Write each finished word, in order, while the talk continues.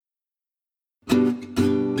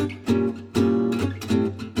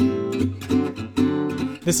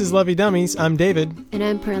This is Lovey Dummies. I'm David. And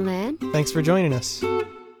I'm Perlan. Thanks for joining us.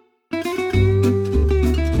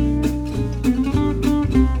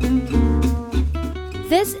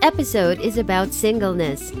 This episode is about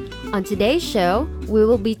singleness. On today's show, we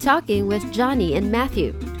will be talking with Johnny and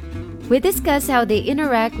Matthew. We discuss how they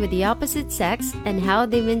interact with the opposite sex and how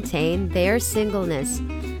they maintain their singleness.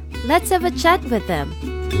 Let's have a chat with them.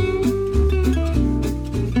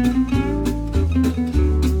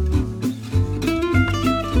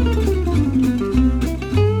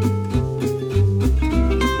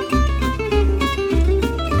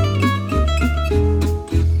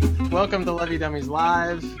 Welcome to Lovey Dummies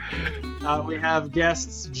Live. We have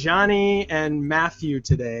guests Johnny and Matthew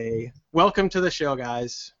today. Welcome to the show,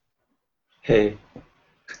 guys. Hey.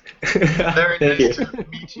 Very nice to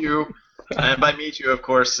meet you. And by meet you, of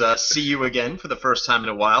course, see you again for the first time in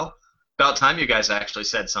a while. About time you guys actually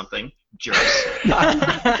said something. Jerks.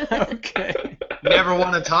 Okay. Never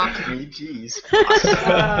want to talk to me, jeez.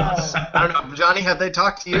 I don't know. Johnny, have they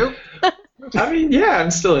talked to you? I mean, yeah, I'm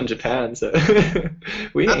still in Japan, so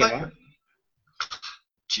we hang out.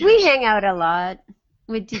 Jeez. We hang out a lot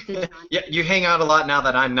with Tito John. Yeah, you hang out a lot now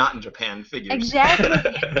that I'm not in Japan, figures.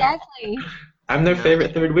 Exactly. I'm their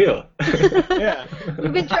favorite third wheel. Yeah.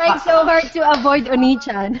 We've been trying so hard to avoid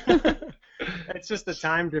Oni-chan. It's just the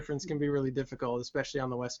time difference can be really difficult, especially on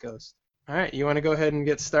the West Coast. All right, you want to go ahead and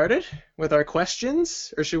get started with our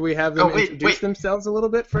questions? Or should we have them introduce themselves a little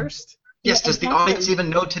bit first? Yes, does the audience even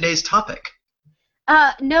know today's topic?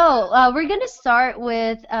 No, we're going to start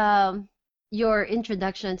with your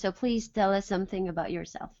introduction, so please tell us something about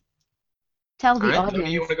yourself. Tell the audience.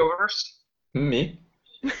 You want to go first? Me?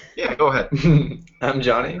 Yeah, go ahead. I'm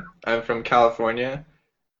Johnny. I'm from California.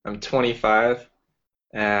 I'm 25,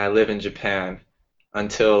 and I live in Japan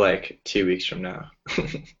until like 2 weeks from now.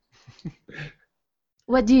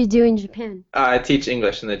 What do you do in Japan? I teach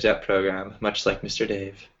English in the JET program, much like Mr.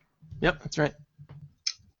 Dave. Yep, that's right.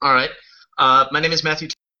 All right. My name is Matthew.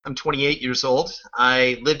 I'm 28 years old.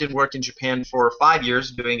 I lived and worked in Japan for 5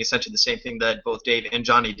 years, doing essentially the same thing that both Dave and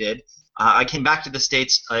Johnny did. I came back to the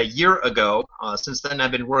States a year ago. Since then, I've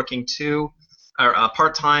been working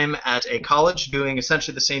part-time at a college, doing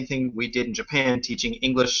essentially the same thing we did in Japan, teaching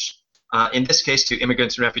English, in this case, to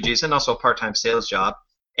immigrants and refugees, and also a part-time sales job.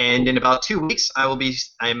 And in about 2 weeks,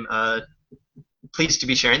 I'm pleased to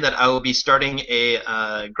be sharing that I will be starting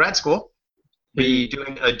a grad school. Be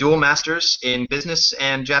doing a dual master's in business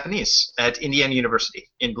and Japanese at Indiana University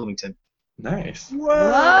in Bloomington. Nice. Whoa!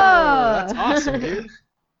 That's awesome, dude.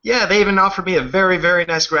 Yeah, they even offered me a very, very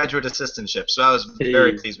nice graduate assistantship, so I was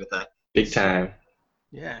very pleased with that. Big time.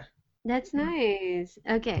 Yeah. That's nice.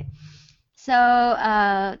 Okay.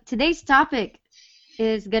 So today's topic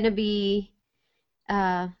is going to be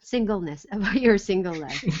singleness, about your single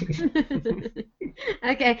life.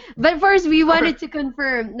 Okay, but first we wanted to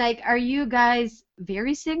confirm, like, are you guys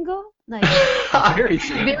very single? Like, Very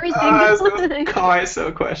single. very single?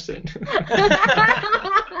 So question.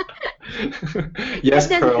 Yes,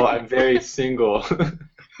 Pearl, I'm very single.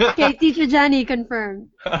 Okay, teacher Johnny confirmed.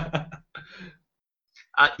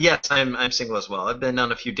 Yes, I'm single as well. I've been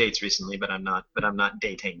on a few dates recently, but I'm not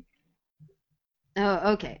dating.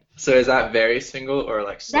 Oh, okay. So is that very single or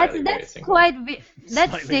like slightly very That's single? that's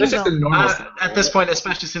Slightly. single. That's just a normal single. At this point,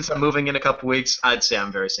 especially since I'm moving in a couple weeks, I'd say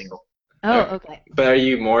I'm very single. Oh, okay. But are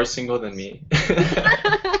you more single than me?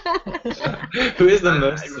 Who is the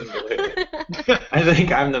most single here? I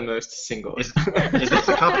think I'm the most single. Is this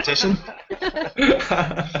a competition?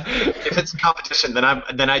 If it's a competition, then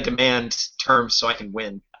I demand terms so I can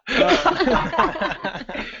win.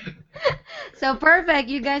 So perfect.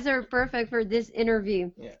 You guys are perfect for this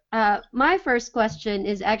interview. Yeah. My first question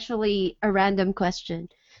is actually a random question.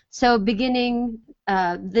 So beginning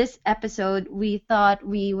this episode, we thought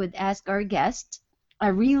we would ask our guest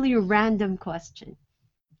a really random question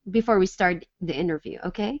before we start the interview,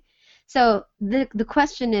 okay? So the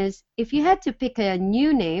question is, if you had to pick a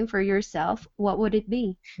new name for yourself, what would it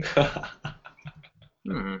be?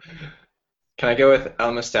 Hmm. Can I go with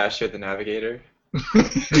El Mustachio the Navigator?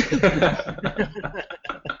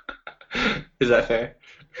 Is that fair?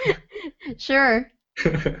 Sure.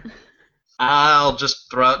 I'll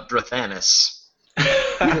just throw out Drathanis.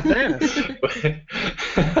 Drathanis.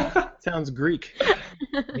 Sounds Greek.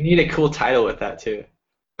 You need a cool title with that too.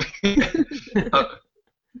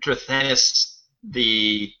 Drathanis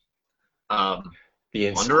the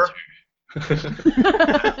Wanderer?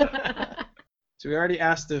 So we already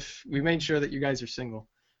asked if we made sure that you guys are single.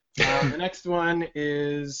 The next one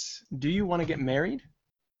is, do you want to get married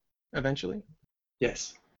eventually?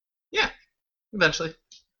 Yes. Yeah. eventually.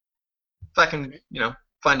 If I can,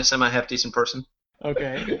 find a semi-half decent person.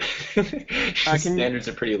 Okay. Standards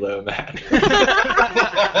are pretty low, Matt.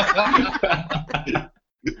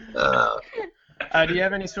 Do you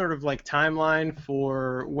have any sort of like timeline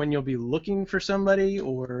for when you'll be looking for somebody,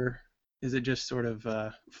 or is it just sort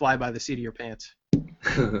of fly by the seat of your pants?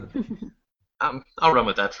 I'll run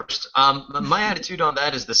with that first. My attitude on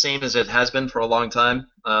that is the same as it has been for a long time.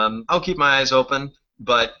 I'll keep my eyes open,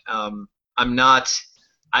 but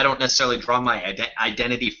I don't necessarily draw my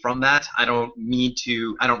identity from that. I don't need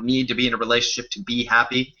to be in a relationship to be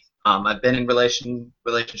happy. I've been in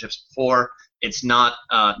relationships before. It's not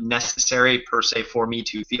necessary per se for me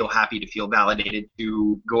to feel happy, to feel validated,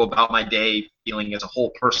 to go about my day feeling as a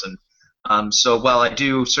whole person. So while I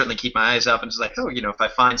do certainly keep my eyes up and just like, if I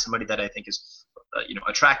find somebody that I think is,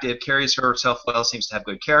 attractive, carries herself well, seems to have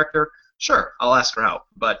good character, sure, I'll ask her out.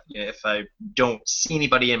 But if I don't see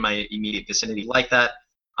anybody in my immediate vicinity like that,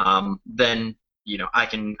 then I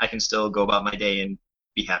can still go about my day and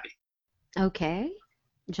be happy. Okay,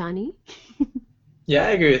 Johnny. Yeah,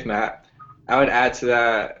 I agree with Matt. I would add to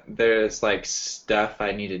that, there's like stuff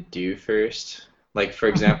I need to do first. Like, for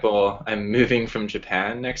example, I'm moving from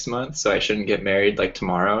Japan next month, so I shouldn't get married like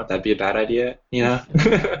tomorrow. That'd be a bad idea,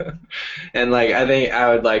 And like, I think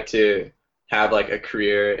I would like to have like a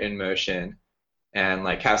career in motion and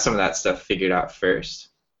like have some of that stuff figured out first.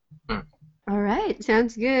 All right,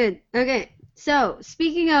 sounds good. Okay, so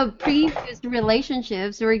speaking of previous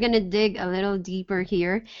relationships, we're gonna dig a little deeper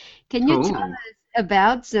here. Can you tell us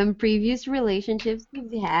about some previous relationships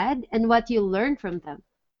you've had and what you learned from them?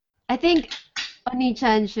 I think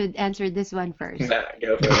Oni-chan should answer this one first. Nah,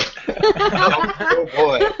 go for it. Oh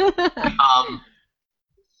boy.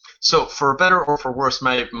 So for better or for worse,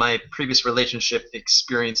 my previous relationship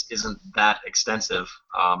experience isn't that extensive.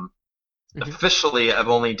 Officially, I've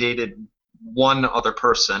only dated one other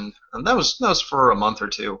person, and that was for a month or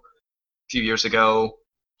two, a few years ago.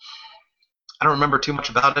 I don't remember too much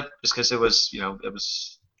about it, just because it was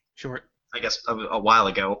short. I guess a while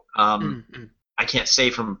ago. I can't say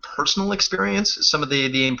from personal experience some of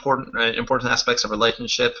the important aspects of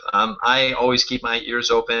relationship. I always keep my ears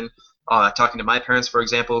open. Talking to my parents, for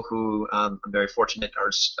example, who I'm very fortunate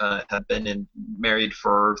have been married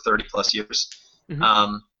for 30 plus years.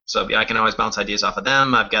 So I can always bounce ideas off of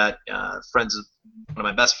them. I've got friends. One of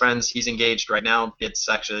my best friends, he's engaged right now.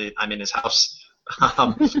 I'm in his house.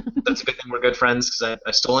 That's a good thing we're good friends, because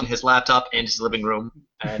I've stolen his laptop and his living room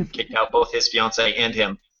and kicked out both his fiance and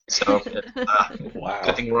him. So wow.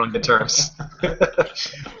 Good thing we're on good terms.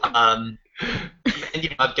 And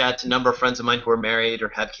I've got a number of friends of mine who are married or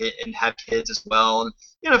have kids as well. And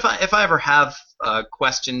if I ever have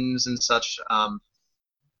questions and such, I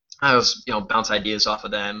always bounce ideas off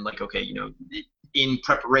of them. Like, okay, in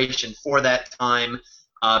preparation for that time,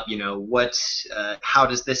 how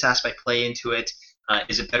does this aspect play into it?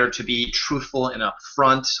 Is it better to be truthful and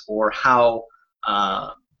upfront, or how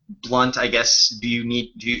blunt, I guess,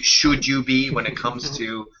 should you be when it comes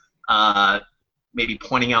to maybe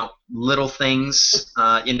pointing out little things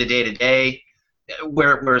in the day-to-day?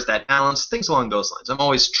 Where is that balance? Things along those lines. I'm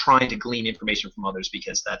always trying to glean information from others,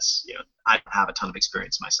 because that's, I don't have a ton of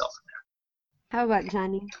experience myself in there. How about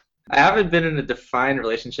Johnny? I haven't been in a defined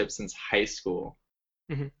relationship since high school.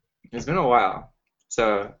 It's been a while,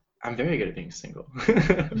 so I'm very good at being single.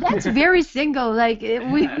 That's very single. Like,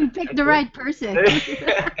 we picked the right person.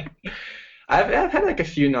 I've had like a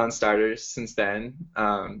few non-starters since then.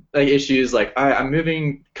 Like issues like I'm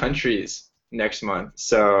moving countries next month,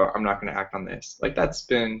 so I'm not going to act on this. Like that's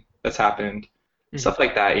happened. Stuff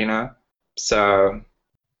like that, So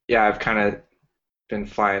yeah, I've kind of been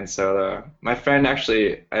flying solo. My friend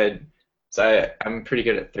actually, I'm pretty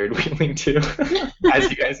good at third wheeling too, as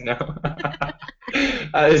you guys know.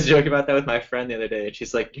 I was joking about that with my friend the other day, and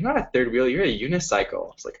she's like, "You're not a third wheel, you're a unicycle."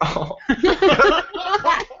 I was like, "Oh."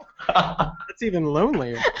 That's even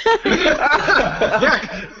lonelier.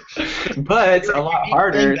 But it's a lot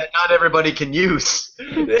harder. That not everybody can use.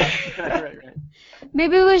 Right.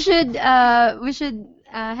 Maybe we should have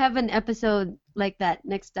an episode like that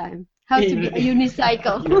next time. How to be a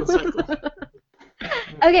unicycle.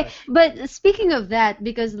 Okay, but speaking of that,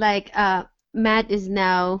 because like Matt is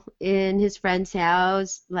now in his friend's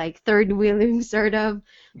house, like third wheeling sort of.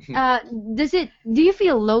 Do you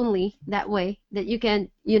feel lonely that way, that you can,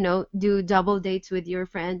 do double dates with your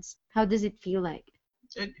friends? How does it feel like?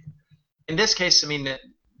 In this case, I mean,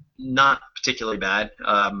 not particularly bad.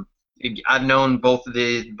 I've known both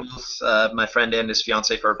my friend and his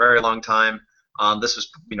fiance for a very long time. This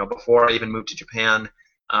was, before I even moved to Japan.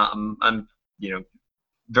 I'm,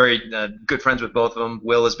 very good friends with both of them.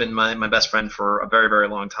 Will has been my best friend for a very, very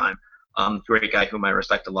long time. Great guy whom I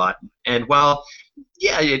respect a lot. And while,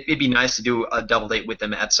 yeah, it'd be nice to do a double date with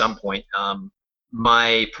them at some point,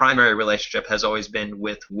 my primary relationship has always been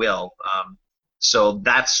with Will. So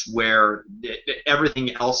that's where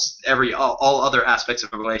everything else, all other aspects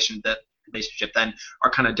of a relationship then are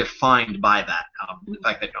kind of defined by that. The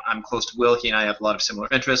fact that I'm close to Will, he and I have a lot of similar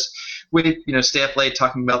interests. We stay up late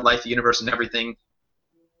talking about life, the universe, and everything.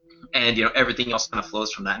 And everything else kind of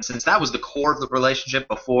flows from that. And since that was the core of the relationship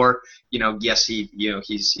before, yes,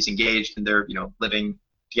 he's engaged and they're living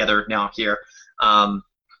together now here.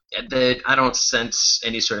 That I don't sense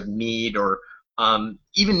any sort of need or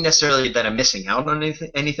even necessarily that I'm missing out on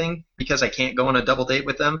anything because I can't go on a double date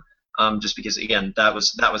with them. Just because again, that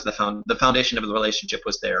was the foundation of the relationship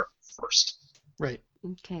was there first. Right.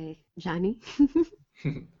 Okay, Johnny.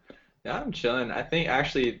 Yeah, I'm chilling. I think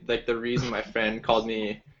actually like the reason my friend called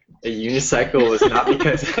me a unicycle was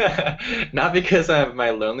not because of my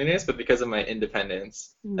loneliness, but because of my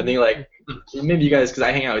independence. I think like maybe you guys, because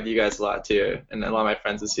I hang out with you guys a lot too, and a lot of my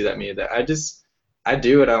friends will see that I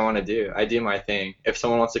do what I want to do. I do my thing. If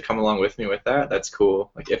someone wants to come along with me with that, that's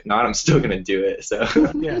cool. Like if not, I'm still gonna do it. So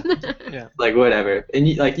yeah. Like whatever. And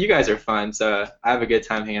you guys are fun, so I have a good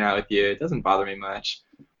time hanging out with you. It doesn't bother me much.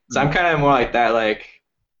 So I'm kind of more like that. Like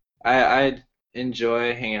I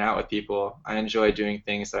enjoy hanging out with people. I enjoy doing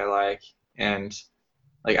things that I like, and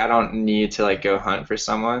like I don't need to like go hunt for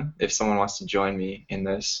someone. If someone wants to join me in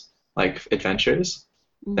this like adventures,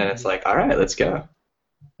 then it's like, all right, let's go.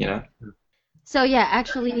 So yeah,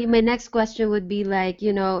 actually my next question would be like,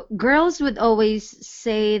 girls would always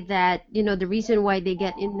say that, the reason why they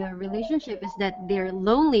get in a relationship is that they're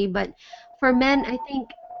lonely, but for men, I think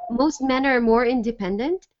most men are more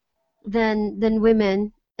independent than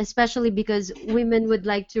women, especially because women would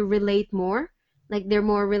like to relate more, like they're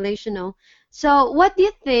more relational. So what do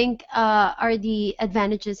you think are the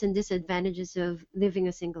advantages and disadvantages of living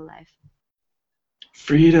a single life?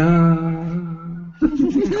 Freedom.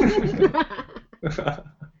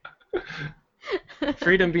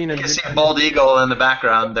 Freedom being You see a bald eagle in the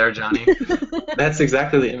background there, Johnny. That's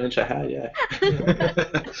exactly the image I had, yeah.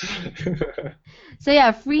 So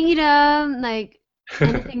yeah, freedom, like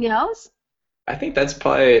anything else? I think that's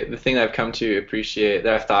probably the thing that I've come to appreciate,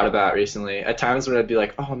 that I've thought about recently. At times when I'd be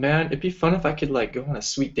like, oh man, it'd be fun if I could like go on a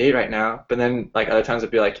sweet date right now. But then like other times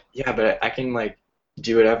I'd be like, yeah, but I can like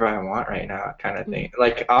do whatever I want right now, kind of thing.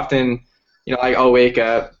 Like often, like I'll wake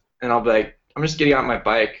up and I'll be like, I'm just getting on my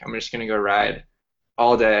bike. I'm just gonna go ride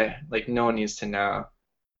all day. Like no one needs to know.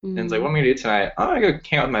 And it's like, what am I gonna do tonight? Oh, I'm gonna go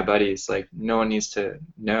hang out with my buddies. Like no one needs to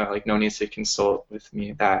know. Like no one needs to consult with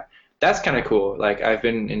me. That's kind of cool. Like I've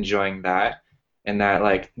been enjoying that, and that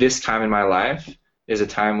like this time in my life is a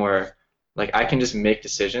time where like I can just make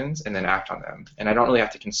decisions and then act on them, and I don't really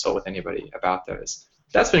have to consult with anybody about those.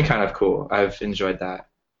 That's been kind of cool. I've enjoyed that.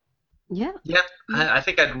 Yeah. Yeah, I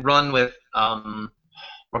think I'd run with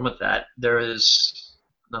that. There is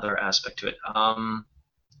another aspect to it.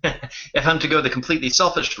 If I'm to go the completely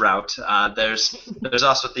selfish route, there's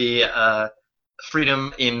also the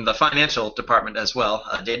freedom in the financial department as well.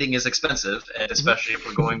 Dating is expensive, and especially if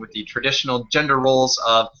we're going with the traditional gender roles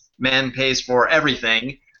of man pays for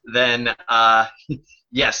everything, then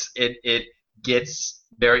yes, it gets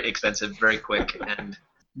very expensive very quick. And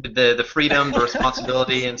the freedom, the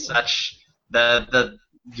responsibility, and such,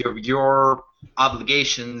 your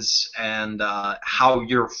obligations and how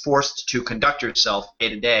you're forced to conduct yourself day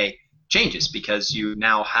to day changes because you're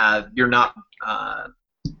not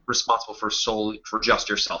responsible for just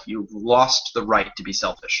yourself. You've lost the right to be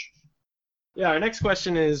selfish. Yeah, our next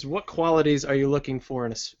question is, what qualities are you looking for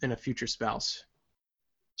in a future spouse?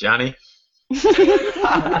 Johnny?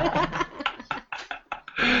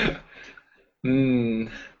 I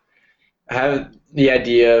have the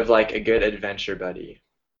idea of like a good adventure buddy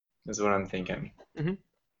is what I'm thinking.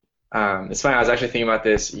 It's funny, I was actually thinking about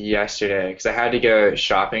this yesterday because I had to go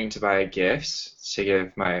shopping to buy gifts to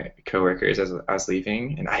give my coworkers as I was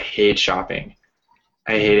leaving, and I hate shopping.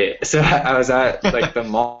 I hate it. So I was at like the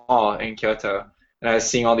mall in Kyoto, and I was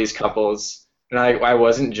seeing all these couples, and I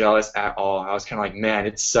wasn't jealous at all. I was kind of like, man,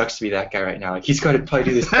 it sucks to be that guy right now. Like he's got to probably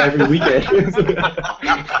do this every weekend.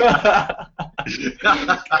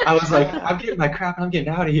 I was like, I'm getting my crap and I'm getting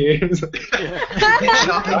out of here.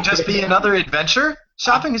 Shopping just be another adventure?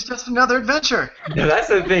 Shopping is just another adventure. No, that's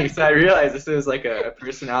the thing. So I realized this is like a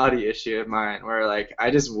personality issue of mine where like I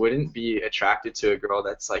just wouldn't be attracted to a girl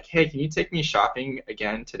that's like, hey, can you take me shopping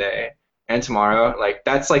again today and tomorrow? Like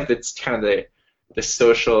that's kind of the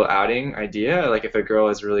social outing idea. Like if a girl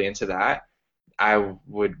is really into that, I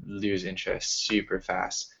would lose interest super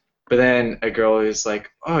fast. But then a girl is like,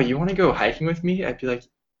 "Oh, you want to go hiking with me?" I'd be like,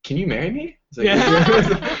 "Can you marry me?" It's like,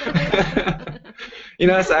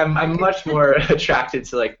 Yeah. So I'm much more attracted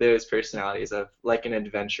to like those personalities of like an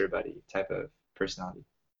adventure buddy type of personality.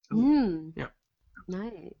 Yeah.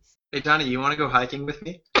 Nice. Hey, Donnie, you want to go hiking with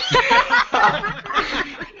me?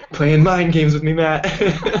 Playing mind games with me, Matt.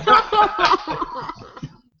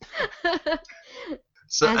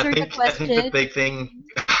 So Answer I the think the question. big thing.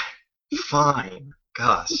 Fine.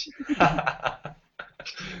 Gosh.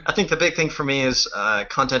 I think the big thing for me is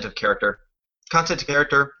content of character. Content of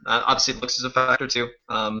character. Obviously, looks is a factor too.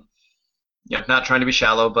 Not trying to be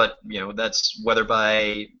shallow, but that's whether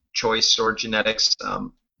by choice or genetics.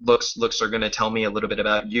 Looks are going to tell me a little bit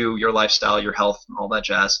about you, your lifestyle, your health, and all that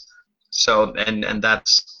jazz. So and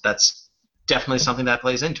that's definitely something that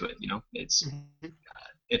plays into it.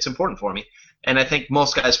 It's important for me. And I think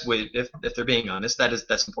most guys would, if they're being honest,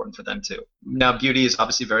 that's important for them too. Now, beauty is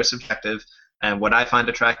obviously very subjective, and what I find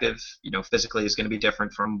attractive, physically, is going to be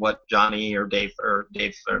different from what Johnny or Dave or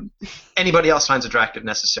anybody else finds attractive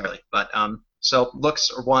necessarily. But so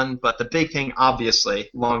looks are one, but the big thing,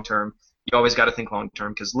 obviously, long term, you always got to think long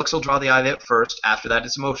term because looks will draw the eye out first. After that,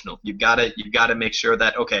 it's emotional. You've got to make sure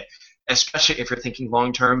that okay, especially if you're thinking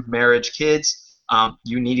long term, marriage, kids,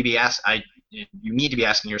 you need to be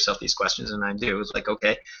asking yourself these questions, and I do. It's like,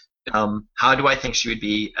 okay, how do I think she would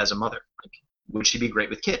be as a mother? Like, would she be great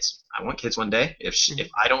with kids? I want kids one day. If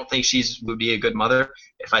I don't think would be a good mother,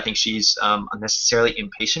 if I think she's unnecessarily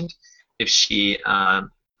impatient, if she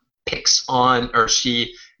picks on or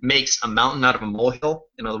she makes a mountain out of a molehill,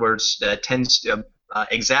 in other words, tends to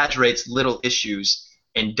exaggerates little issues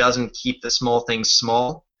and doesn't keep the small things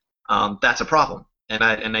small, that's a problem, and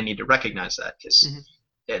I need to recognize that because.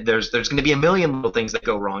 There's going to be a million little things that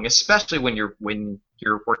go wrong, especially when you're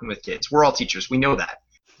working with kids. We're all teachers. We know that.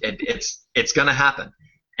 It's going to happen.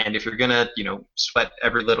 And if you're going to sweat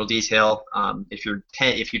every little detail, if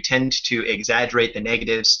you tend to exaggerate the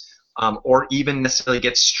negatives, or even necessarily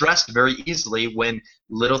get stressed very easily when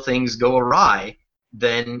little things go awry,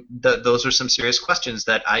 then those are some serious questions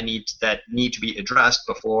that need to be addressed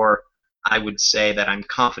before I would say that I'm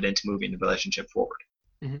confident moving the relationship forward.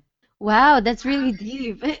 Mm-hmm. Wow, that's really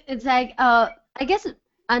deep. It's like, I guess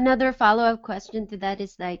another follow-up question to that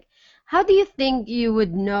is like, how do you think you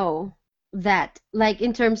would know that, like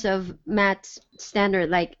in terms of Matt's standard,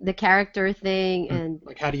 like the character thing and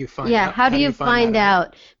like how do you find yeah, out? how do you find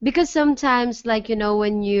out? Because sometimes, like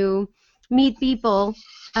when you meet people,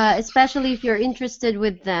 especially if you're interested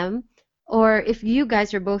with them, or if you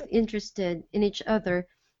guys are both interested in each other,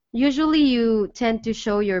 usually you tend to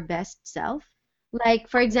show your best self. Like,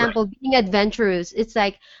 for example, being adventurous. It's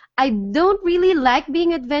like, I don't really like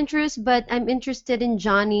being adventurous, but I'm interested in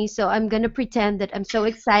Johnny, so I'm going to pretend that I'm so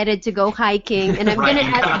excited to go hiking, and I'm going to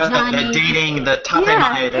ask Johnny. Dating, the tough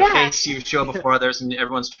the face you show before others, and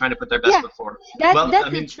everyone's trying to put their best foot forward. That's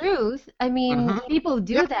the truth. I mean, people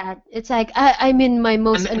do that. It's like, I'm in my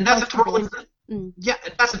most and that's a totally... Yeah,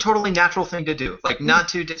 that's a totally natural thing to do. Like, not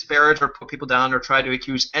to disparage or put people down or try to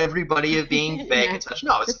accuse everybody of being fake and such.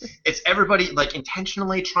 No, it's everybody like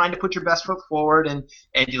intentionally trying to put your best foot forward and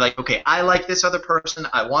you're like, okay, I like this other person.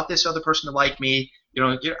 I want this other person to like me.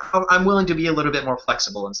 I'm willing to be a little bit more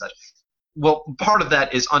flexible and such. Well, part of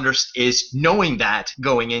that is knowing that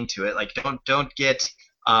going into it. Like, don't get.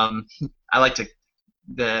 I like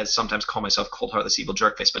to. Sometimes call myself cold heartless evil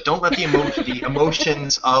jerkface, but don't let the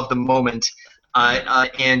emotions of the moment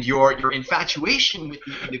and your infatuation with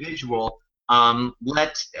the individual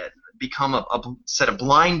become a set of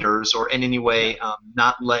blinders, or in any way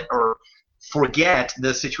not let or forget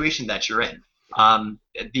the situation that you're in.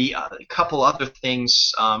 The couple other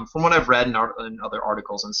things from what I've read in other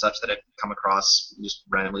articles and such that I've come across just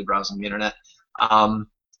randomly browsing the internet.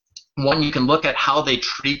 One, you can look at how they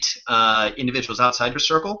treat individuals outside your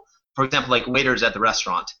circle. For example, like waiters at the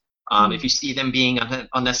restaurant. If you see them being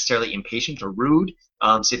unnecessarily impatient or rude,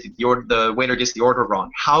 say the waiter gets the order wrong,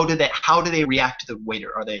 how do they react to the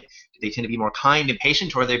waiter? Do they tend to be more kind and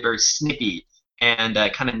patient, or are they very snippy and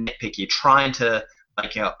kind of nitpicky, trying to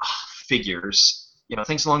figures,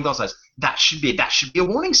 things along those lines? That should be a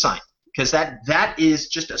warning sign. Because that is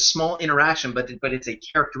just a small interaction, but it's a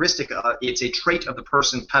characteristic, it's a trait of the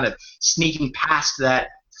person kind of sneaking past that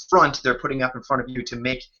front they're putting up in front of you to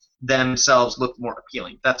make themselves look more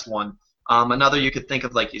appealing. That's one. Another you could think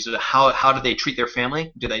of is how do they treat their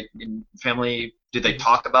family? Do they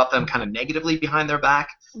talk about them kind of negatively behind their back?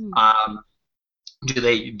 Do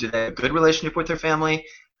they have a good relationship with their family?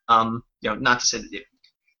 Not to say that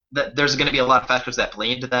there's going to be a lot of factors that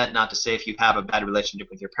play into that. Not to say if you have a bad relationship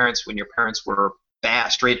with your parents when your parents were bad,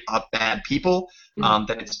 straight up bad people,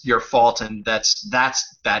 then it's your fault and that's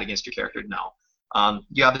bad against your character. No.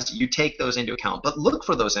 You take those into account, but look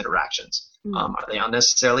for those interactions. Are they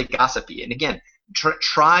unnecessarily gossipy? And again,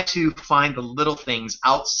 try to find the little things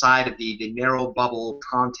outside of the narrow bubble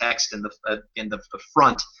context in the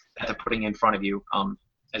front that they're putting in front of you,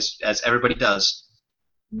 as everybody does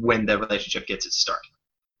when the relationship gets its start.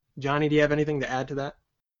 Johnny, do you have anything to add to that?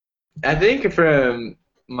 I think from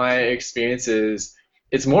my experiences,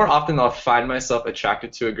 it's more often I'll find myself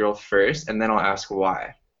attracted to a girl first, and then I'll ask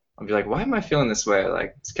why. I'll be like, why am I feeling this way?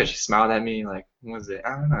 Like, it's because she smiled at me. Like, what was it?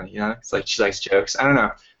 I don't know. You know, it's like she likes jokes. I don't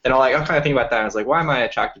know. And I'll kind of think about that. I was like, why am I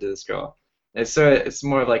attracted to this girl? And so it's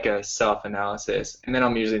more of like a self-analysis. And then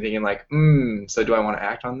I'm usually thinking like, so do I want to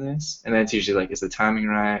act on this? And then it's usually like, is the timing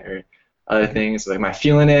right or other things? Like, am I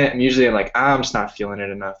feeling it? I'm usually like, I'm just not feeling it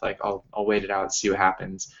enough. Like, I'll wait it out and see what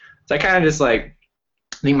happens. So I kind of just like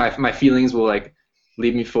think my feelings will like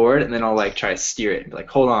lead me forward, and then I'll like try to steer it and be like,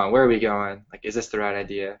 hold on, where are we going? Like, is this the right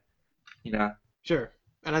idea? You know? Sure.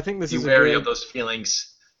 And I think this is wary of those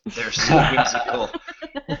feelings. They're so whimsical,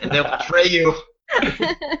 and they'll betray you.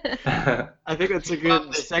 I think that's a good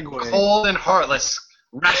segue. Cold and heartless,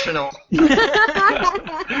 rational.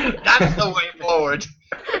 That's the way forward.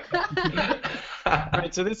 All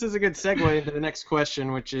right, so this is a good segue into the next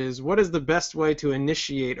question, which is, what is the best way to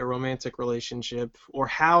initiate a romantic relationship, or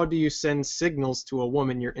how do you send signals to a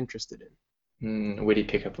woman you're interested in? Witty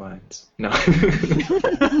pickup lines. No.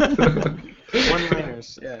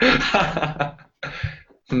 One-liners, yeah.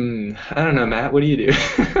 I don't know, Matt. What do you do?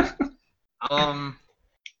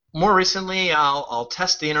 More recently, I'll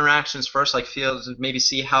test the interactions first, like maybe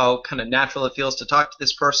see how kind of natural it feels to talk to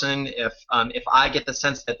this person. If I get the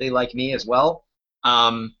sense that they like me as well,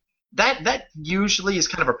 that usually is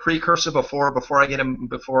kind of a precursor before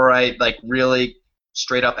I like really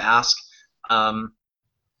straight up ask.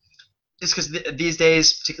 Just because these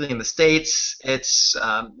days, particularly in the States, it's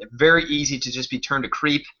very easy to just be turned a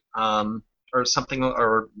creep or something,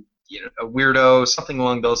 or a weirdo, something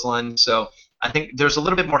along those lines. So I think there's a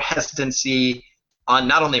little bit more hesitancy on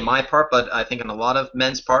not only my part, but I think on a lot of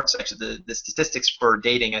men's parts. Actually, the statistics for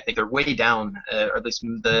dating, I think, are way down, or at least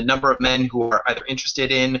the number of men who are either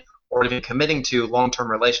interested in or even committing to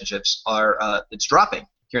long-term relationships it's dropping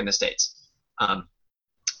here in the States.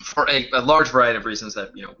 For a large variety of reasons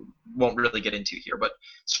that won't really get into here, but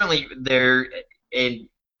certainly an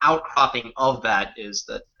outcropping of that is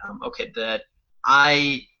that that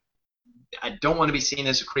I don't want to be seen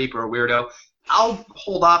as a creep or a weirdo. I'll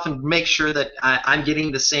hold off and make sure that I'm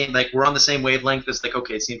getting the same, like we're on the same wavelength as like,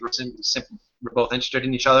 okay, it seems we're both interested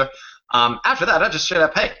in each other. After that, I just straight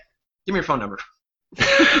up, hey, give me your phone number.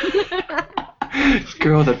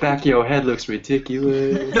 Girl, the back of your head looks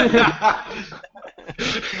ridiculous.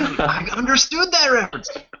 I understood that reference.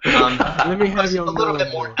 Let me have you a little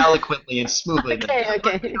bit more eloquently and smoothly than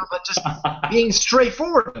but just being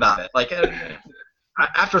straightforward about it. Like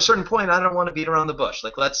after a certain point, I don't want to beat around the bush.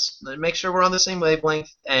 Like let's make sure we're on the same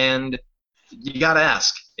wavelength, and you gotta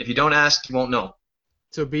ask. If you don't ask, you won't know.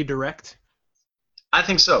 So be direct. I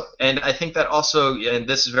think so, and I think that also, and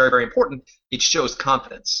this is very, very important. It shows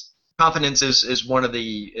confidence. Confidence is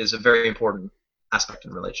a very important aspect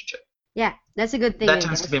in a relationship. Yeah, that's a good thing. That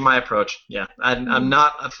tends to be my approach. Yeah, I'm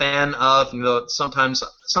not a fan of. Sometimes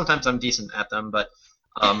I'm decent at them, but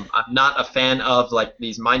I'm not a fan of like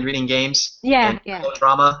these mind reading games. Yeah.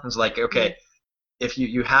 Drama. It's like, okay, if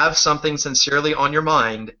you have something sincerely on your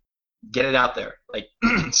mind, get it out there. Like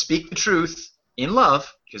speak the truth in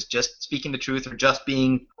love, because just speaking the truth or just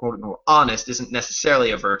being quote unquote honest isn't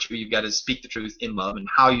necessarily a virtue. You've got to speak the truth in love, and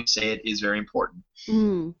how you say it is very important.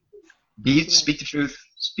 Speak the truth.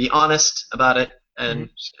 Just be honest about it, and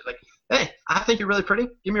like, hey, I think you're really pretty.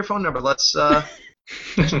 Give me your phone number. Let's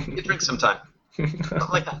get drink sometime. Something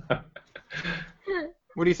like that.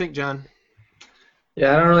 What do you think, John?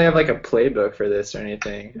 Yeah, I don't really have like a playbook for this or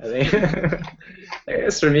anything. I think I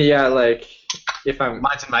guess for me, yeah, like if I'm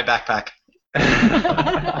mine's in my backpack.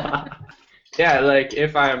 Yeah, like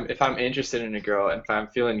if I'm interested in a girl and if I'm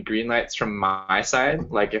feeling green lights from my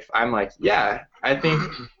side, like if I'm like, yeah, I think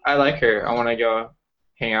I like her, I want to go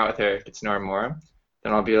hang out with her, get to know her more,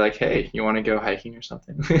 then I'll be like, hey, you want to go hiking or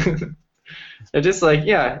something? And just like,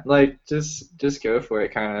 yeah, like just go for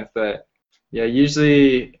it kind of. But yeah,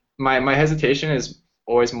 usually my hesitation is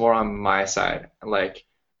always more on my side. Like,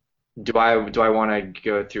 do I want to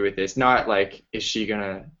go through with this? Not like, is she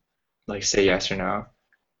gonna like say yes or no?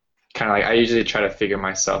 Kind of like I usually try to figure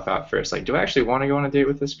myself out first. Like, do I actually want to go on a date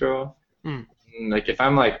with this girl? Like if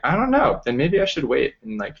I'm like, I don't know, then maybe I should wait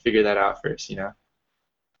and like figure that out first, you know?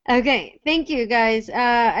 Okay, thank you guys.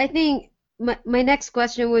 I think my next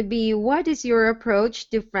question would be, what is your approach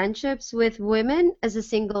to friendships with women as a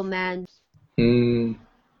single man? Hmm.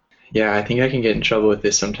 Yeah, I think I can get in trouble with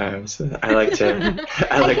this sometimes. I like to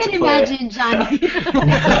I I like can to play. imagine, Johnny.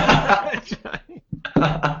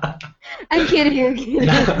 I'm kidding, I'm kidding.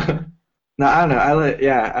 No, I don't know.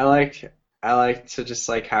 I like to just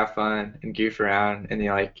like have fun and goof around and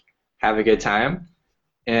like have a good time.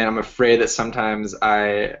 And I'm afraid that sometimes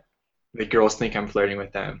the girls think I'm flirting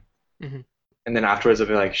with them. Mhm. And then afterwards I'll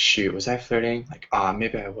be like, shoot, was I flirting? Like, oh,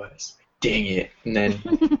 maybe I was. Dang it. And then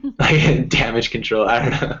like damage control. I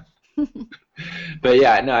don't know. But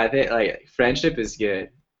yeah, no, I think like friendship is good,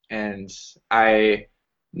 and I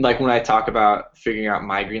like when I talk about figuring out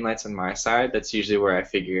my green lights on my side, that's usually where I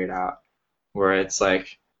figure it out. Where it's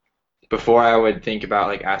like before I would think about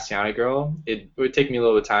like asking out a girl, it would take me a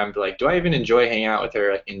little bit of time to like, do I even enjoy hanging out with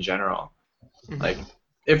her like in general? Mhm. Like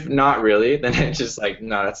if not really, then it's just like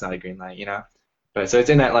no, that's not a green light, you know? But so it's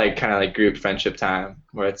in that like kind of like group friendship time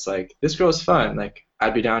where it's like this girl's fun, like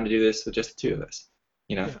I'd be down to do this with just the two of us,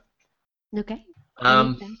 you know? Okay.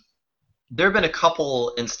 Um, Anything? there have been a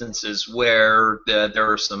couple instances where there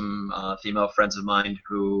were some female friends of mine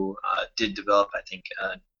who did develop, I think,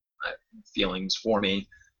 feelings for me.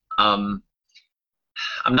 Um,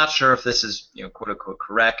 I'm not sure if this is, quote unquote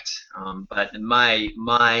correct, but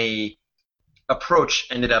my approach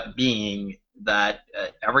ended up being that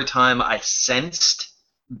every time I sensed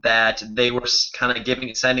that they were kind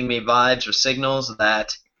of sending me vibes or signals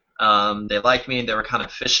that they liked me and they were kind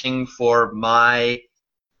of fishing for my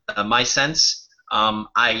sense,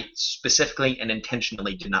 I specifically and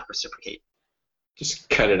intentionally did not reciprocate. Just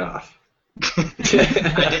cut it off.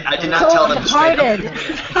 I did not tell them straight Cold-hearted.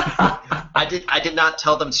 out. I did not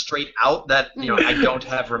tell them straight out that I don't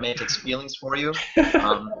have romantic feelings for you.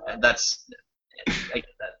 That's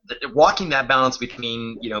walking that balance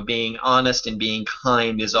between being honest and being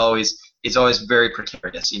kind is always very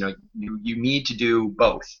precarious. You need to do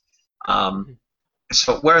both.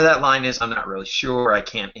 So where that line is, I'm not really sure. I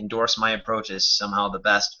can't endorse my approach as somehow the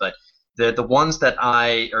best, but the ones that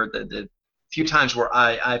the few times where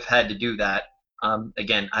I've had to do that,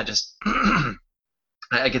 again, I just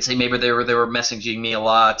I could say maybe they were messaging me a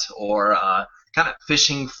lot or kind of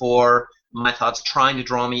fishing for my thoughts, trying to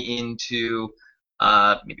draw me into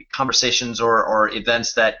maybe conversations or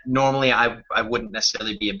events that normally I wouldn't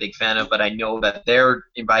necessarily be a big fan of, but I know that they're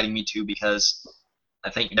inviting me to because I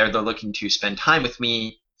think they're looking to spend time with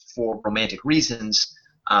me for romantic reasons.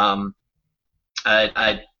 I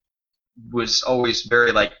was always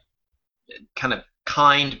very like kind of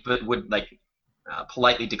kind, but would like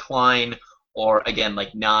politely decline, or again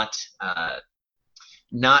like not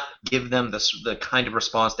give them the kind of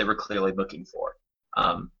response they were clearly looking for.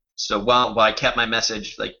 So while I kept my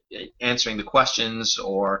message like answering the questions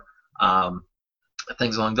or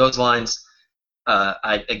things along those lines,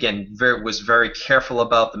 I again was very careful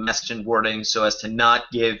about the message and wording so as to not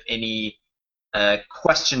give any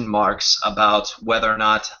question marks about whether or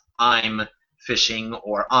not I'm fishing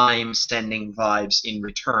or I'm sending vibes in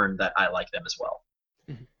return that I like them as well.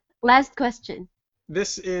 Last question.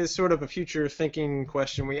 This is sort of a future thinking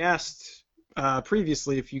question. We asked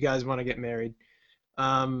previously if you guys want to get married.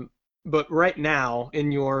 But right now,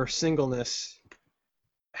 in your singleness,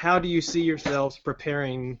 how do you see yourselves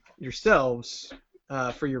preparing yourselves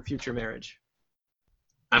for your future marriage?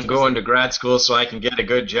 I'm going to grad school so I can get a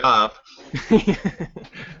good job.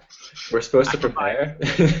 We're supposed to prepare.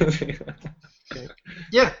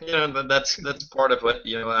 Yeah, that's part of what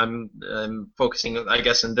I'm focusing, I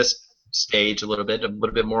guess, in this stage a little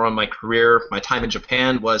bit more on my career. My time in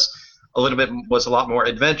Japan was a lot more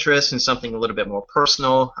adventurous and something a little bit more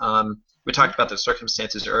personal. We talked about the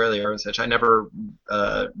circumstances earlier, which I never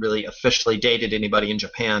really officially dated anybody in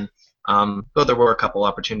Japan, though there were a couple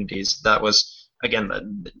opportunities. That was,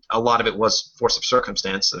 again, a lot of it was force of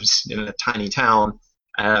circumstance. I was in a tiny town,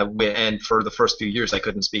 and for the first few years I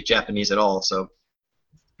couldn't speak Japanese at all. So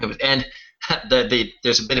it was, and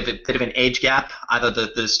there's a bit of an age gap. Either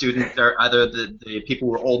the student or either the people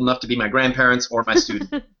who were old enough to be my grandparents or my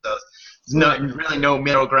students. So there's really no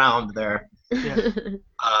middle ground there. Yeah.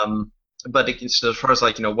 But so as far as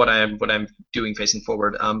like what I'm doing facing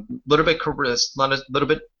forward, little bit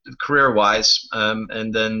career wise,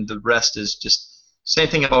 and then the rest is just same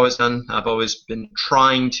thing I've always done. I've always been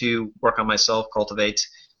trying to work on myself, cultivate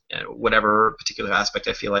whatever particular aspect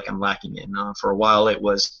I feel like I'm lacking in. For a while, it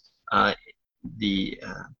was interpersonal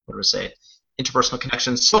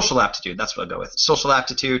connections, social aptitude. That's what I'll go with. Social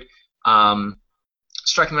aptitude.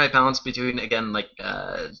 striking the right balance between, again, like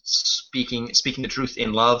speaking the truth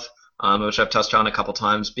in love, which I've touched on a couple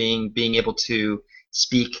times, being able to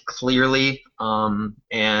speak clearly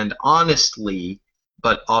and honestly,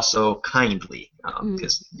 but also kindly,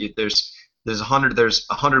 because there's a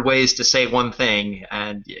hundred ways to say one thing,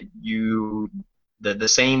 and the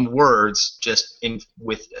same words, just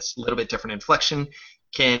with a little bit different inflection,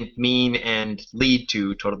 can mean and lead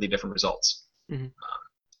to totally different results. Mm-hmm.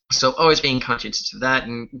 So always being conscious of that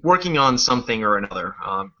and working on something or another.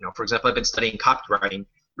 For example, I've been studying copywriting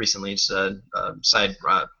recently. It's side,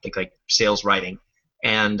 think like sales writing,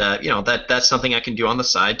 and that's something I can do on the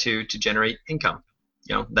side to generate income.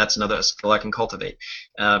 That's another skill I can cultivate.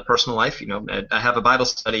 Personal life, I have a Bible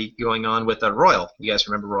study going on with Royal. You guys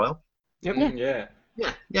remember Royal? Yep. Yeah.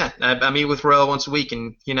 Yeah. I meet with Royal once a week,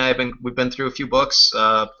 and we've been through a few books.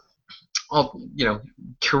 All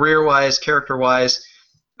career-wise, character-wise.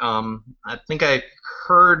 I think I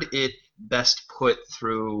heard it best put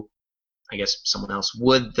through, I guess, someone else.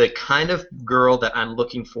 Would the kind of girl that I'm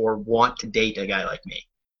looking for want to date a guy like me?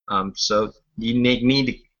 So you need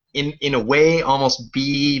to, in a way, almost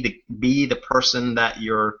be the person that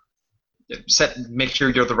you're make sure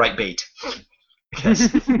you're the right bait.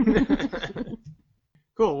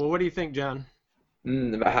 Cool. Well, what do you think, John?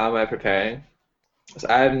 About how am I preparing? So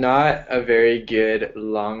I'm not a very good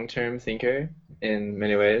long-term thinker in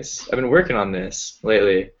many ways. I've been working on this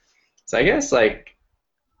lately. So I guess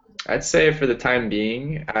I'd say for the time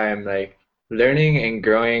being, I'm learning and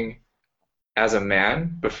growing as a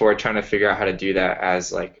man before trying to figure out how to do that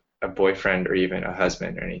as a boyfriend or even a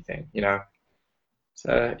husband or anything,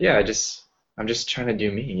 So yeah, I'm just trying to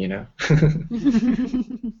do me,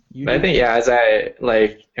 But I think as I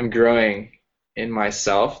am growing in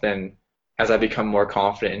myself, then as I become more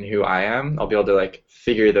confident in who I am, I'll be able to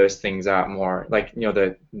figure those things out more.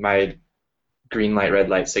 My green light, red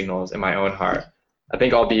light signals in my own heart. I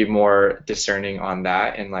think I'll be more discerning on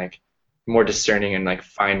that and more discerning and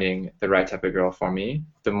finding the right type of girl for me.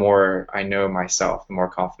 The more I know myself, the more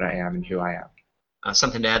confident I am in who I am.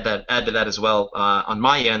 Something to add to that as well on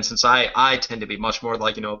my end, since I tend to be much more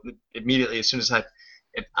immediately as soon as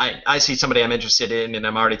I see somebody I'm interested in, and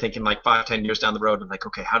I'm already thinking 5-10 years down the road, I'm like,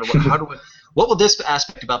 okay, what will this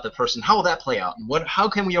aspect about the person, how will that play out, and how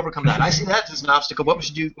can we overcome that? I see that as an obstacle. What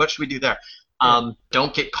should we do there?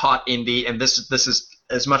 Don't get caught in and this is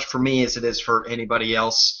as much for me as it is for anybody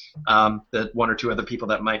else, the one or two other people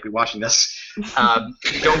that might be watching this.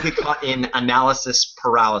 Don't get caught in analysis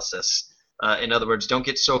paralysis. In other words, don't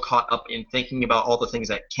get so caught up in thinking about all the things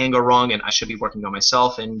that can go wrong and I should be working on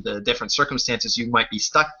myself and the different circumstances you might be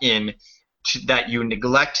stuck in that you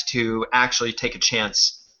neglect to actually take a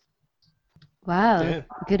chance. Wow, Yeah.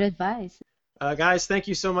 Good advice. Guys, thank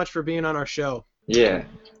you so much for being on our show. Yeah,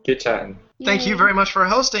 good chatting. Thank you very much for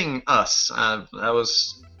hosting us. That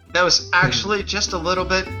was actually just a little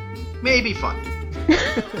bit maybe fun.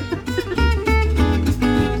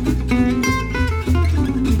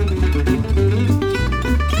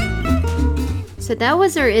 So that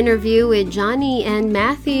was our interview with Johnny and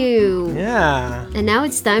Matthew. Yeah. And now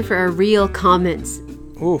it's time for our real comments.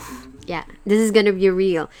 Oof. Yeah, this is going to be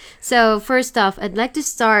real. So first off, I'd like to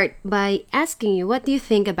start by asking you, what do you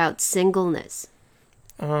think about singleness?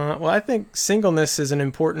 Well, I think singleness is an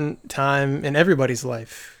important time in everybody's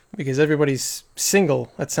life because everybody's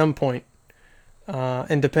single at some point.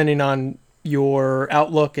 And depending on your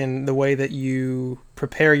outlook and the way that you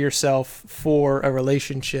prepare yourself for a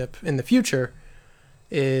relationship in the future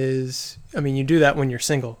you do that when you're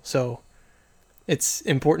single. So it's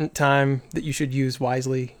important time that you should use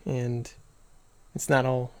wisely, and it's not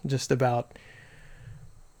all just about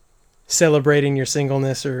celebrating your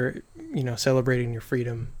singleness or, celebrating your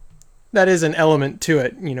freedom. That is an element to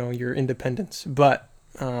it, your independence, but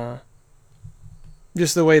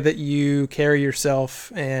just the way that you carry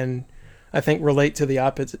yourself and I think relate to the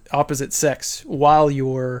opposite sex while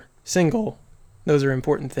you're single, those are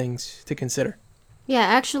important things to consider. Yeah,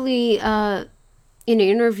 actually, in an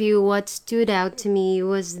interview, what stood out to me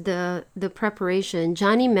was the preparation.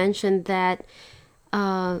 Johnny mentioned that,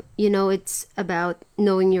 it's about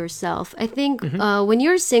knowing yourself. I think when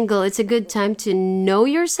you're single, it's a good time to know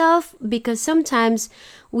yourself because sometimes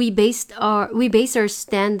we base our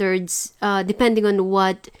standards depending on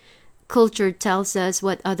what culture tells us,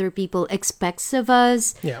 what other people expects of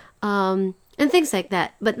us, and things like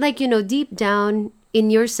that. But deep down in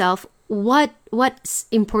yourself, what's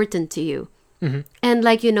important to you, and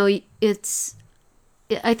I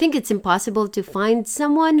think it's impossible to find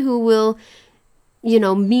someone who will,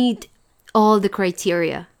 meet all the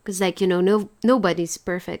criteria because nobody's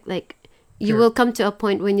perfect. You Sure. will come to a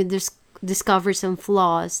point when discover some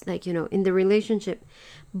flaws, like, in the relationship.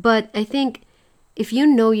 But I think if you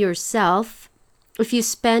know yourself, if you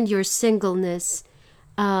spend your singleness,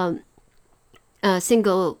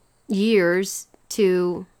 single years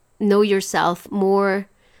to know yourself more,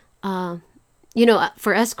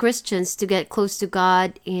 for us Christians to get close to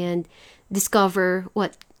God and discover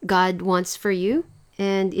what God wants for you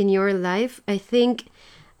and in your life, I think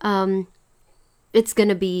it's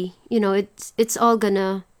gonna be, it's all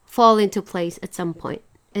gonna fall into place at some point,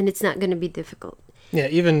 and it's not gonna be difficult. Yeah,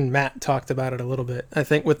 even Matt talked about it a little bit. I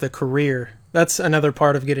think with the career, that's another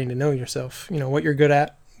part of getting to know yourself. What you're good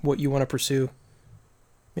at, what you want to pursue.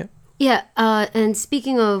 Yeah. Yeah, and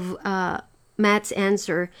speaking of Matt's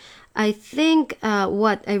answer, I think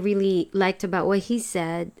what I really liked about what he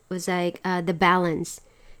said was like the balance.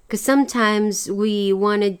 Because sometimes we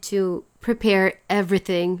wanted to prepare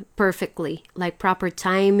everything perfectly, like proper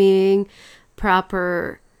timing,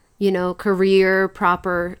 proper, career,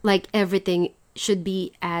 proper, like everything should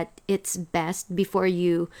be at its best before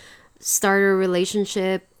you start a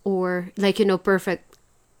relationship, or like, perfect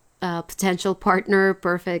potential partner,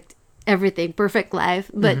 perfect everything, perfect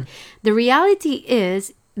life. But the reality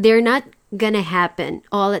is they're not gonna happen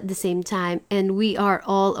all at the same time, and we are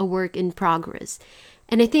all a work in progress.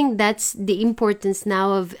 And I think that's the importance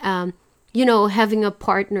now of having a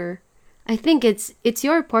partner. I think it's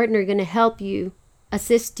your partner gonna help you,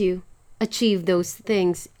 assist you achieve those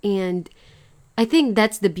things. And I think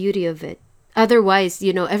that's the beauty of it. Otherwise,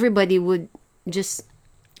 everybody would just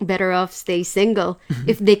better off stay single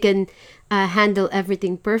if they can handle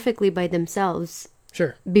everything perfectly by themselves.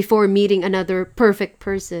 Sure. Before meeting another perfect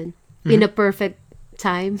person in a perfect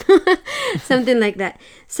time. Something like that.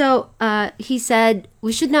 So he said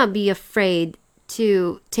we should not be afraid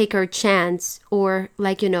to take our chance, or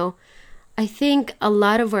like, I think a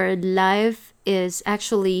lot of our life is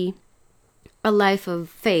actually a life of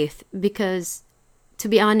faith, because to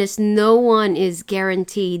be honest, no one is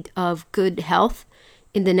guaranteed of good health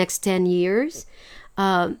in the next 10 years,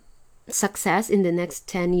 success in the next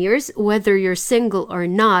 10 years. Whether you're single or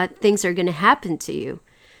not, things are going to happen to you.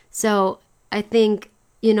 So I think,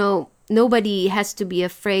 nobody has to be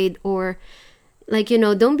afraid, or like,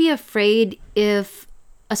 don't be afraid if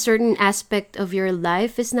a certain aspect of your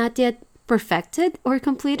life is not yet perfected or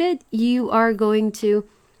completed. You are going to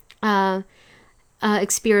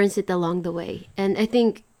experience it along the way. And I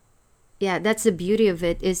think, yeah, that's the beauty of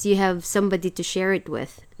it, is you have somebody to share it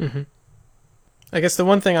with. I guess the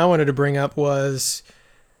one thing I wanted to bring up was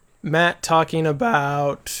Matt talking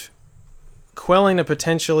about quelling a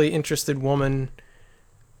potentially interested woman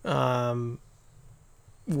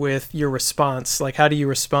with your response. Like, how do you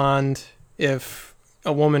respond if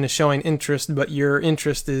a woman is showing interest, but your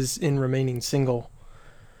interest is in remaining single?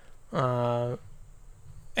 And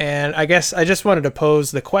I guess I just wanted to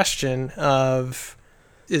pose the question of,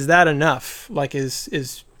 is that enough? Like,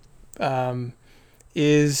 is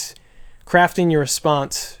crafting your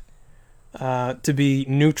response to be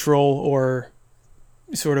neutral, or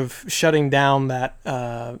sort of shutting down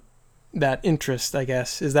that interest, I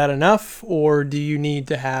guess, is that enough? Or do you need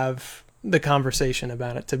to have the conversation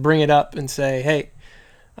about it, to bring it up and say, hey,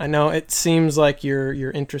 I know it seems like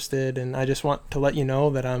you're interested, and I just want to let you know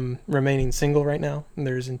that I'm remaining single right now, and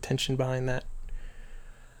there's intention behind that.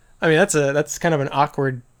 I mean, that's kind of an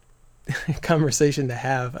awkward conversation to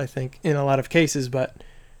have, I think, in a lot of cases, but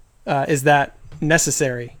is that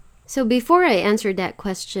necessary? So before I answer that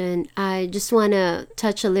question, I just want to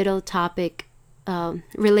touch a little topic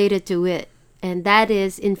related to it, and that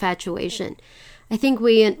is infatuation. I think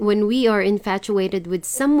when we are infatuated with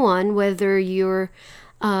someone, whether you're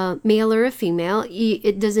male or a female,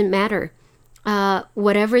 it doesn't matter.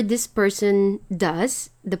 Whatever this person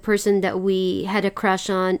does, the person that we had a crush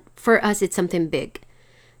on, for us, it's something big.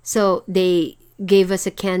 So they gave us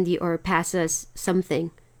a candy or pass us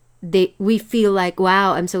something. We feel like,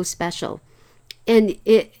 wow, I'm so special. And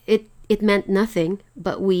it meant nothing,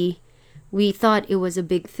 but we thought it was a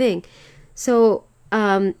big thing. So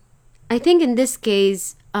I think in this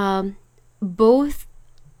case, both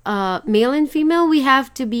male and female, we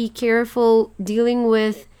have to be careful dealing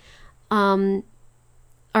with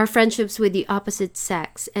our friendships with the opposite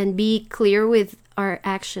sex, and be clear with our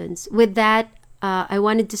actions. With that, I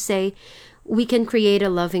wanted to say we can create a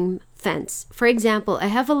loving fence. For example, I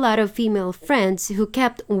have a lot of female friends who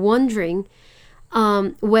kept wondering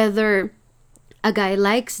whether a guy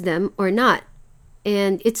likes them or not.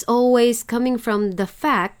 And it's always coming from the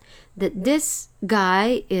fact that this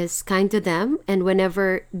guy is kind to them, and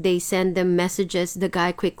whenever they send them messages, the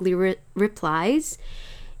guy quickly replies,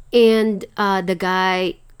 and the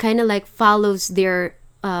guy kind of like follows their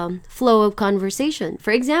flow of conversation.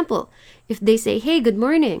 For example, if they say, "Hey, good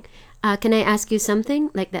morning, can I ask you something?"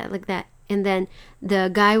 like that. And then the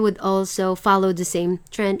guy would also follow the same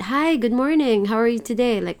trend. "Hi, good morning, how are you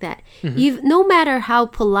today?" like that. No matter how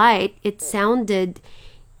polite it sounded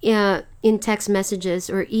in text messages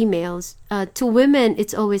or emails, to women,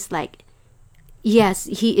 it's always like, yes,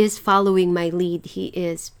 he is following my lead. He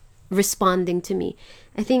is responding to me.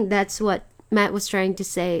 I think that's what Matt was trying to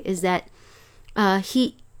say, is that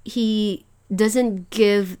he doesn't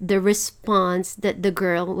give the response that the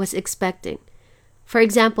girl was expecting. For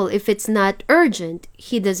example, if it's not urgent,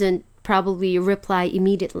 he doesn't probably reply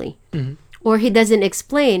immediately. Or he doesn't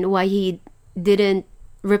explain why he didn't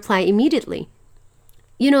reply immediately.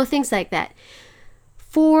 Things like that.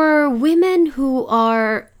 For women who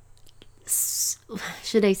are,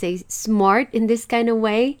 should I say, smart in this kind of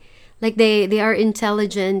way, like they are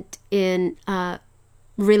intelligent in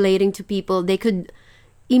relating to people, they could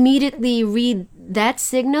immediately read that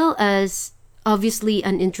signal as obviously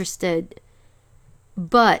uninterested.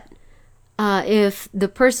 But if the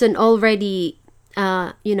person already,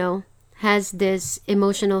 has this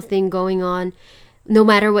emotional thing going on, no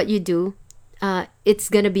matter what you do, it's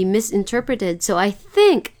going to be misinterpreted. So I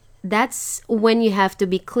think that's when you have to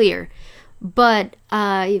be clear. But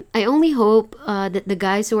I only hope that the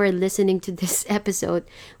guys who are listening to this episode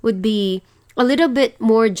would be a little bit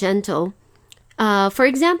more gentle. For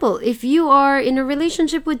example, if you are in a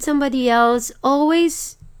relationship with somebody else,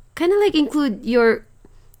 always kind of like include your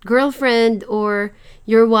girlfriend or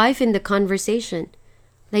your wife in the conversation.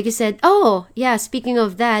 Like you said, "Oh, yeah, speaking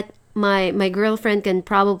of that, my girlfriend can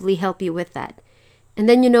probably help you with that." And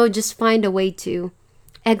then, just find a way to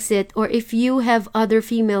exit. Or if you have other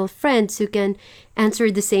female friends who can answer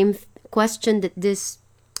the same question that this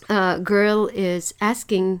girl is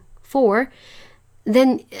asking for,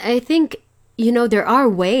 then I think, there are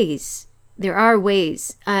ways.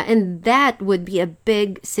 And that would be a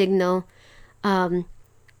big signal to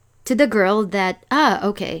the girl that,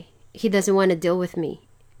 okay, he doesn't want to deal with me.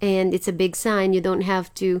 And it's a big sign. You don't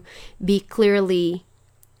have to be clearly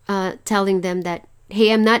telling them that,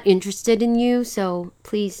 "Hey, I'm not interested in you, so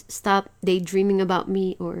please stop daydreaming about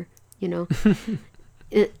me," or,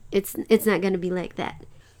 it's not going to be like that.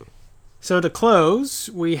 So to close,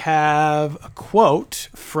 we have a quote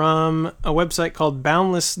from a website called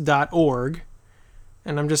boundless.org,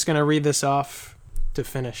 and I'm just going to read this off to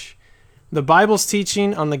finish. "The Bible's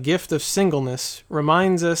teaching on the gift of singleness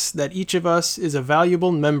reminds us that each of us is a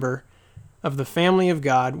valuable member of the family of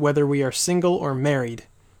God, whether we are single or married.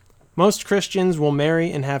 Most Christians will marry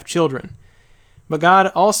and have children, but God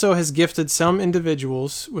also has gifted some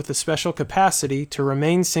individuals with a special capacity to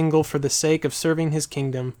remain single for the sake of serving His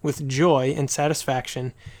kingdom with joy and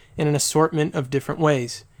satisfaction in an assortment of different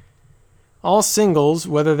ways. All singles,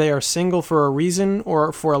 whether they are single for a reason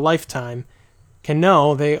or for a lifetime, can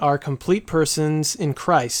know they are complete persons in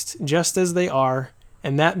Christ just as they are,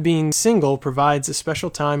 and that being single provides a special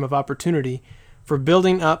time of opportunity for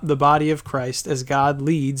building up the body of Christ as God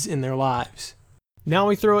leads in their lives." Now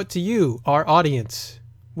we throw it to you, our audience.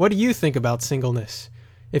 What do you think about singleness?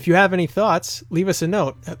 If you have any thoughts, leave us a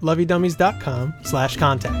note at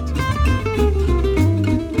loveydummies.com/contact.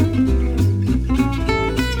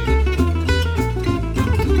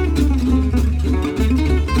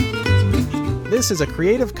 This is a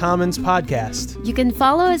Creative Commons podcast. You can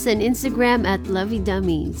follow us on Instagram at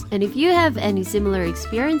LoveyDummies. And if you have any similar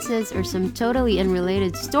experiences or some totally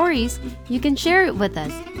unrelated stories, you can share it with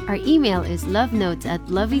us. Our email is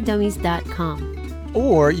lovenotes@loveydummies.com.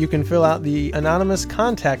 Or you can fill out the anonymous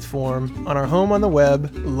contact form on our home on the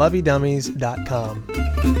web, loveydummies.com.